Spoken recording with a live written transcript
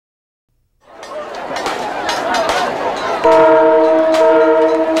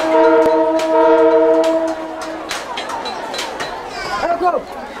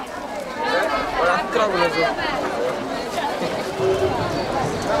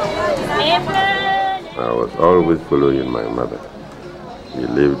I was always following my mother. We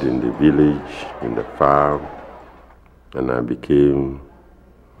lived in the village, in the farm, and I became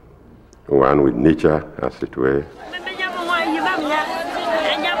one with nature, as it were.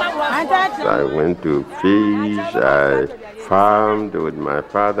 I went to fish, I farmed with my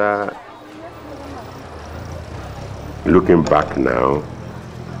father. Looking back now,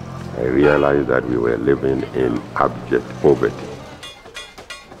 I realized that we were living in abject poverty,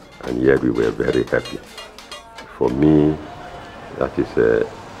 and yet we were very happy. For me, that is a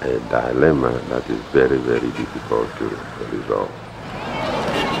dilemma that is very, very difficult to resolve.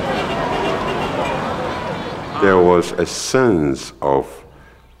 There was a sense of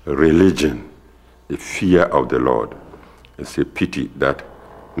religion, the fear of the Lord. It's a pity that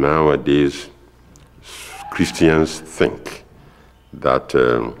nowadays Christians think that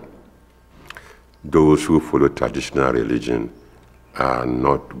those who follow traditional religion are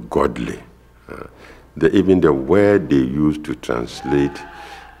not godly. Even the word they use to translate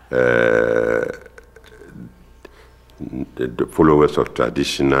the followers of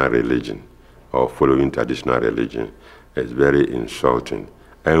traditional religion or following traditional religion is very insulting.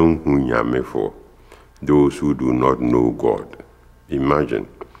 For those who do not know God. Imagine,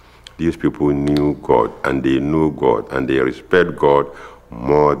 these people knew God, and they know God, and they respect God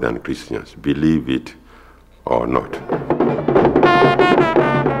more than Christians, believe it or not.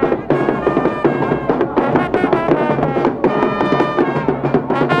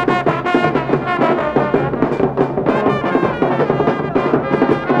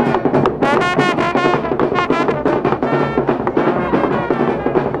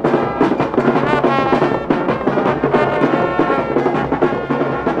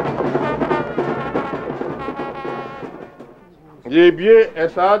 Yebie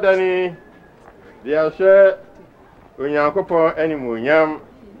esadani dia she onyankopon animonyam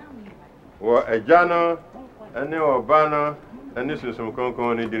wo ejano ene obano ene susum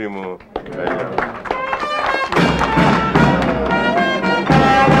konkon ni dirimu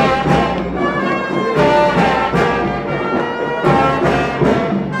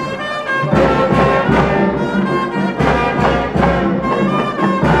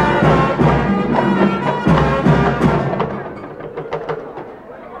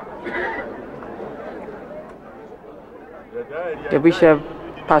The bishop's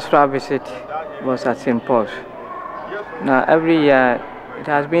pastoral visit was at St. Paul's. Now, every year, it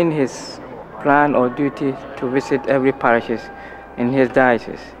has been his plan or duty to visit every parishes in his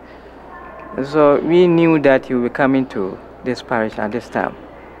diocese. So we knew that he would be coming to this parish at this time.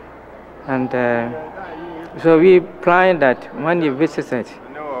 And so we planned that when he visited,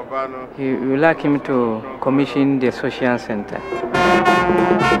 we would like him to commission the social center.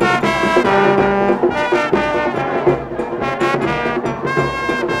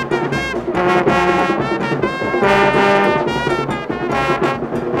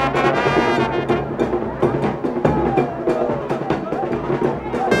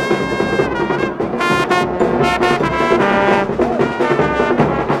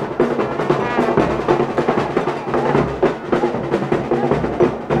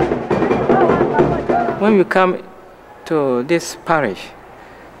 When you come to this parish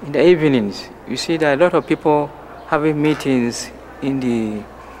in the evenings, you see that a lot of people having meetings in the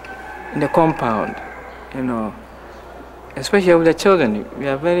compound, you know, especially with the children. We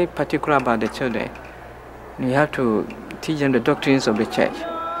are very particular about the children. We have to teach them the doctrines of the church.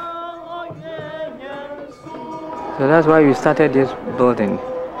 So that's why we started this building.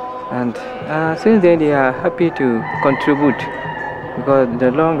 And since then they are happy to contribute, because in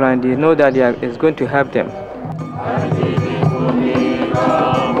the long run they know that it's going to help them.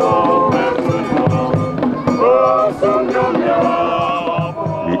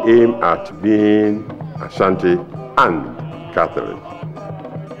 We aim at being Asante and Catholic.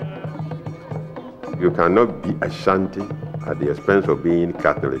 You cannot be Asante at the expense of being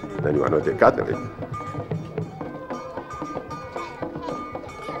Catholic, then you are not a Catholic.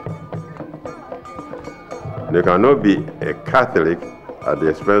 You cannot be a Catholic at the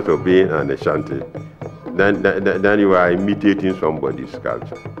expense of being an Asante. Then you are imitating somebody's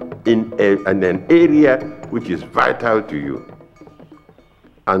culture in an area which is vital to you.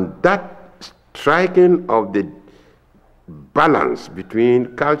 And that striking of the balance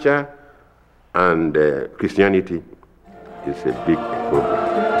between culture and Christianity is a big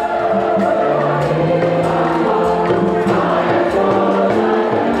problem.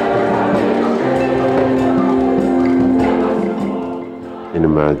 In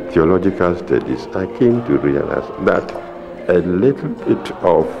my theological studies, I came to realize that a little bit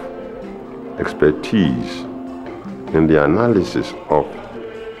of expertise in the analysis of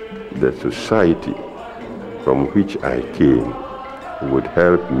the society from which I came would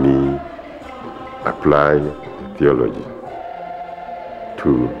help me apply theology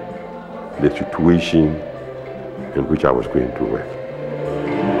to the situation in which I was going to work.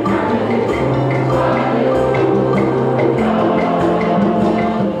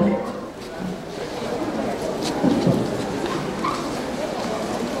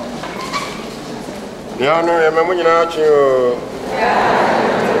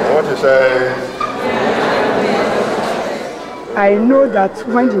 What to say? I know that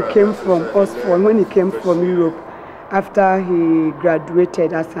when he came from Oxford, when he came from Europe, after he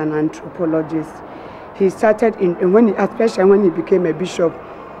graduated as an anthropologist, he started, especially when he became a bishop,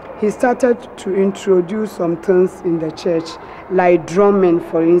 he started to introduce some things in the church, like drumming,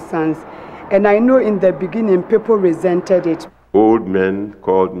 for instance. And I know in the beginning, people resented it. Old men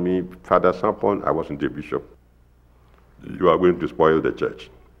called me Father Sarpong. I wasn't a bishop. You are going to spoil the church.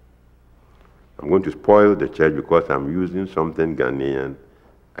 I'm going to spoil the church because I'm using something Ghanaian,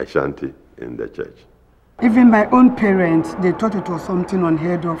 Asante, in the church. Even my own parents, they thought it was something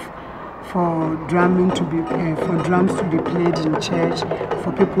unheard of for drums to be played in church,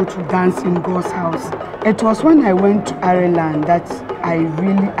 for people to dance in God's house. It was when I went to Ireland that I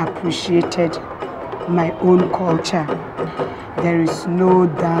really appreciated my own culture. There is no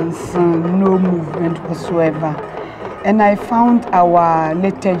dancing, no movement whatsoever. And I found our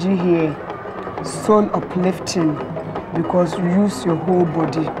liturgy here soul uplifting because you use your whole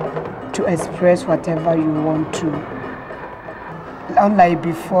body to express whatever you want to. Unlike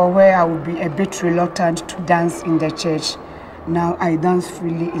before, where I would be a bit reluctant to dance in the church, now I dance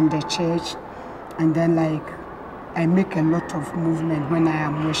freely in the church, and then I make a lot of movement when I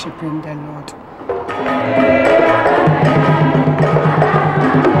am worshiping the Lord.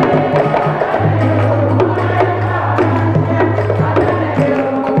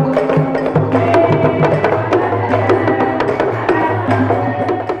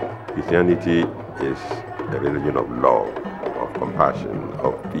 Christianity is a religion of love, of compassion,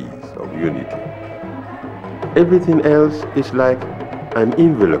 of peace, of unity. Everything else is like an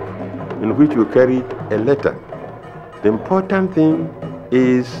envelope in which you carry a letter. The important thing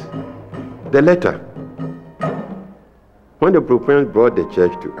is the letter. When the Europeans brought the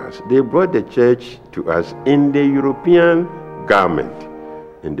church to us, they brought the church to us in the European garment,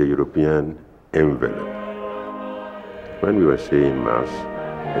 in the European envelope. When we were saying Mass,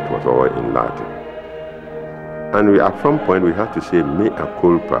 it was all in Latin. And at some point we had to say mea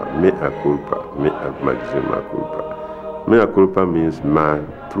culpa, mea culpa, maxima culpa. Mea culpa means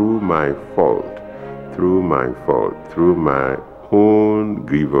through my fault, through my own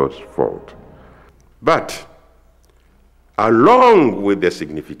grievous fault. But along with the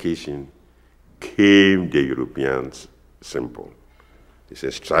signification came the Europeans' symbol. He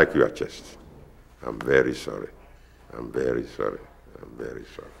says, strike your chest. I'm very sorry. I'm very sorry. I'm very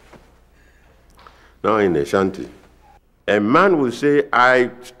sorry. Now in Asante, a man will say,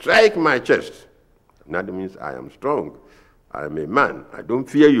 I strike my chest. That means I am strong. I am a man. I don't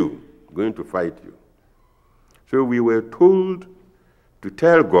fear you. I'm going to fight you. So we were told to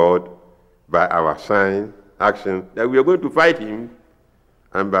tell God by our sign, action, that we are going to fight him,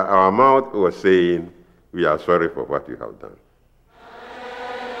 and by our mouth was saying, we are sorry for what you have done.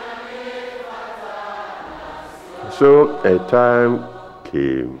 So a time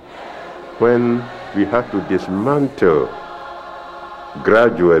came when we had to dismantle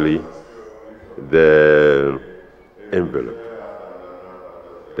gradually the envelope,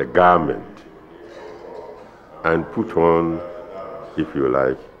 the garment, and put on, if you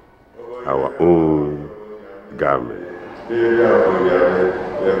like, our own garment.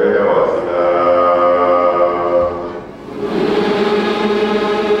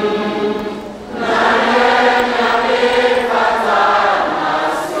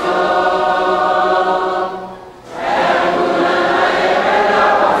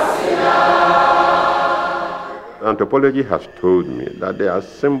 Anthropology has told me that there are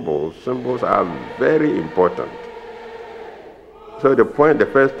symbols. Symbols are very important. So the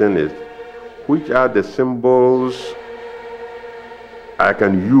first thing is, which are the symbols I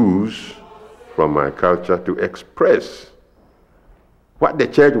can use from my culture to express what the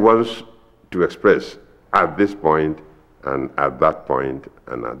church wants to express at this point, and at that point,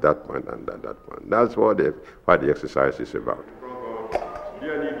 and at that point, and at that point. That's what the exercise is about.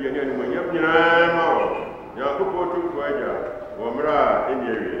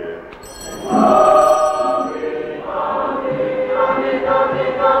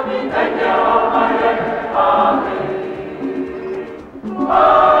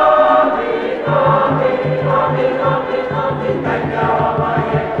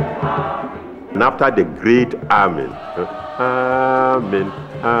 And after the great Amen, Amen,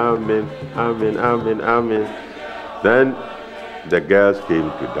 Amen, Amen, Amen, Amen, then the girls came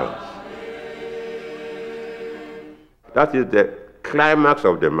to dance. That is the climax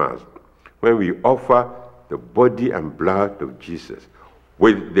of the Mass, when we offer the body and blood of Jesus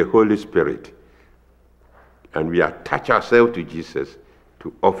with the Holy Spirit. And we attach ourselves to Jesus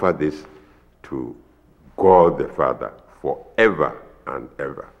to offer this to God the Father forever and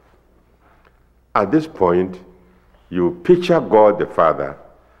ever. At this point, you picture God the Father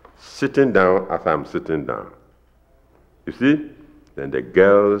sitting down as I'm sitting down. You see? Then the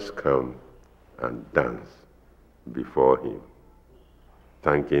girls come and dance before him,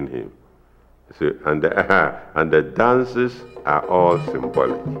 thanking him. So, and the dances are all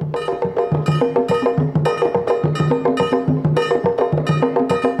symbolic.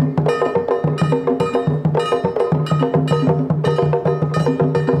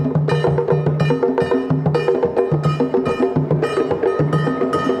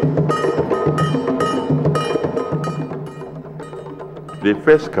 They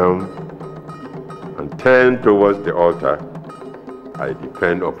first come and turn towards the altar. I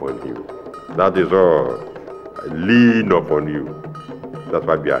depend upon you. That is all. I lean upon you. That's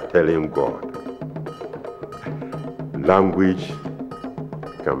what we are telling God. Language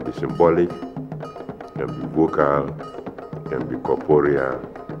can be symbolic, can be vocal, can be corporeal,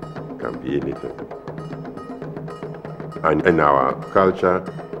 can be anything. And in our culture,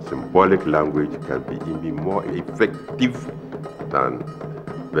 symbolic language can be even more effective than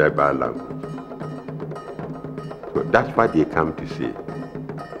verbal language. So that's what they come to say.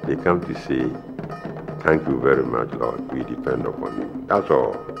 They come to say, thank you very much, Lord, we depend upon you. That's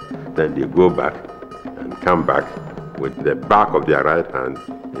all. Then they go back and come back with the back of their right hand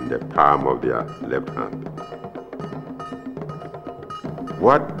in the palm of their left hand.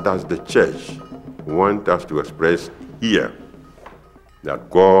 What does the church want us to express here? That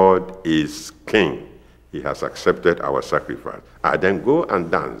God is King. He has accepted our sacrifice. Then go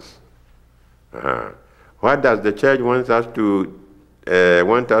and dance. What does the church want us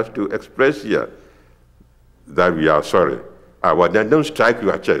to express here? That we are sorry. Well, then don't strike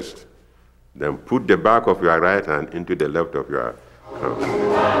your chest. Then put the back of your right hand into the left of your hand.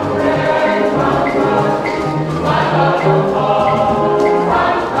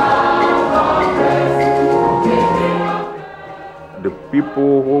 The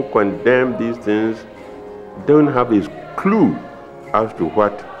people who condemn these things don't have a clue as to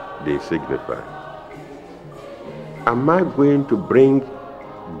what they signify. Am I going to bring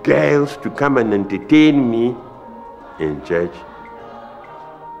girls to come and entertain me in church?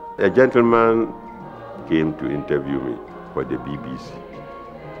 A gentleman came to interview me for the BBC.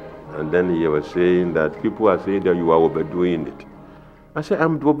 And then he was saying that people are saying that you are overdoing it. I said,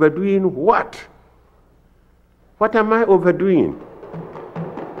 I'm overdoing what? What am I overdoing?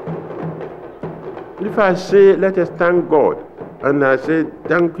 If I say, let us thank God, and I say,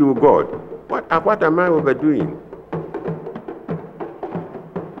 thank you, God, what am I overdoing?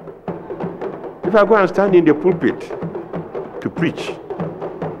 If I go and stand in the pulpit to preach,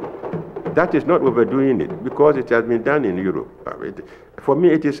 that is not overdoing it, because it has been done in Europe. For me,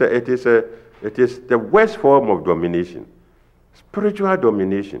 it is the worst form of domination. Spiritual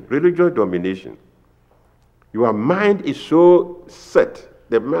domination, religious domination. Your mind is so set,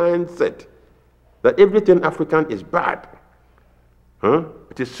 the mindset, that everything African is bad.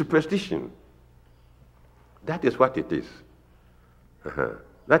 It is superstition. That is what it is.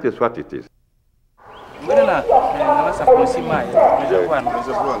 That is what it is.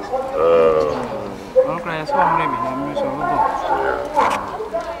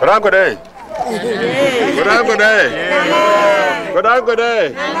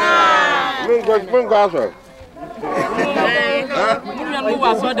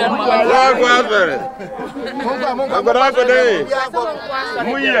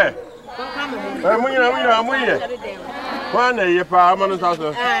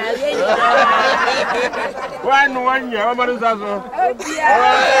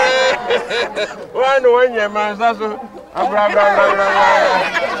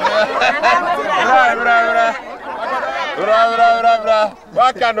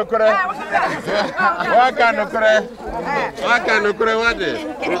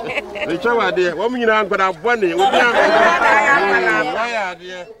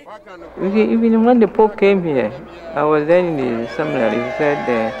 Even when the Pope came here, I was there in the seminary. He said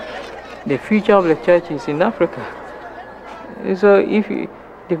the future of the church is in Africa. So if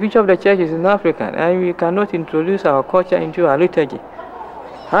the future of the church is in Africa, and we cannot introduce our culture into our liturgy,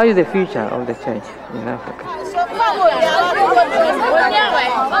 how is the future of the church in Africa?